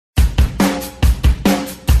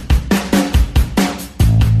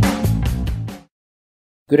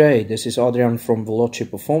G'day, this is Adrian from Veloci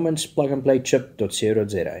Performance,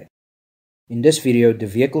 plugandplaychip.co.za. In this video, the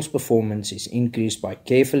vehicle's performance is increased by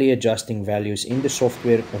carefully adjusting values in the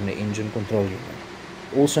software on the engine control unit,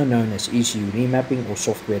 also known as ECU Remapping or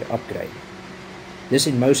software upgrade. This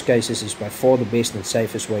in most cases is by far the best and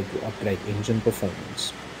safest way to upgrade engine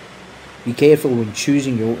performance. Be careful when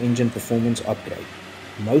choosing your engine performance upgrade.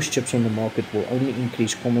 Most chips on the market will only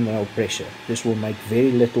increase common rail pressure. This will make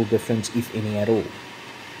very little difference, if any at all.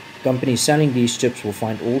 Companies selling these chips will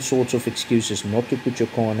find all sorts of excuses not to put your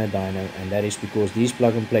car on a dyno, and that is because these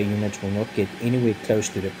plug-and-play units will not get anywhere close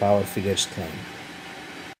to the power figures claimed.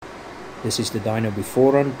 This is the dyno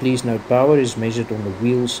before run. Please note power is measured on the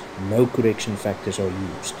wheels, no correction factors are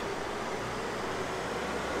used.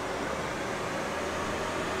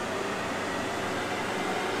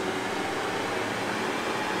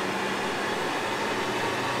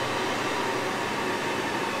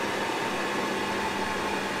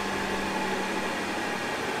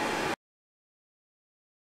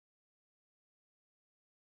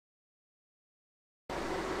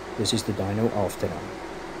 This is the dyno after run.